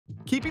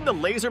Keeping the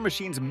laser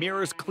machine's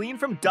mirrors clean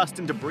from dust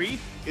and debris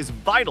is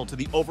vital to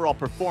the overall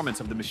performance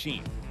of the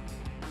machine.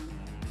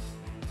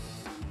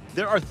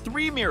 There are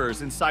 3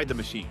 mirrors inside the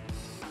machine.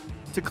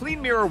 To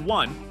clean mirror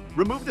 1,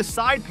 remove the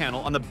side panel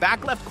on the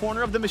back left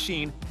corner of the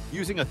machine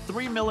using a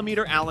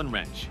 3mm Allen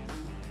wrench.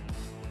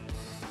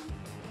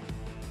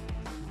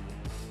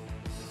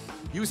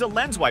 Use a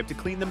lens wipe to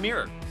clean the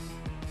mirror.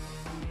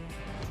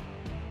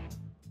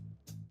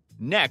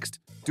 Next,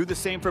 do the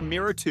same for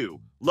mirror 2,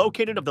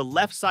 located on the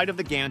left side of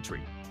the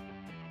gantry.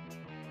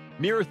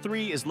 Mirror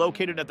 3 is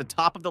located at the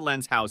top of the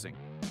lens housing.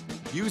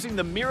 Using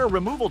the mirror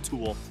removal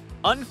tool,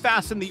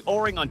 unfasten the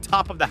O-ring on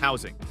top of the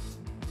housing.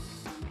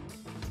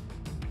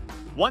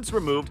 Once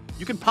removed,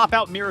 you can pop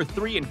out mirror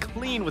 3 and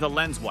clean with a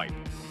lens wipe.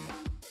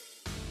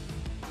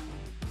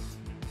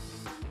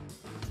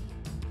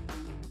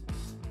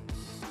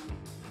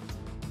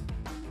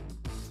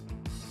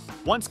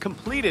 Once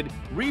completed,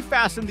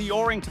 refasten the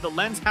O-ring to the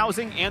lens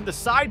housing and the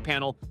side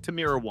panel to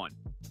mirror 1.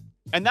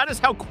 And that is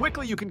how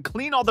quickly you can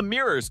clean all the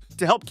mirrors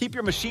to help keep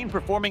your machine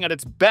performing at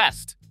its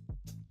best.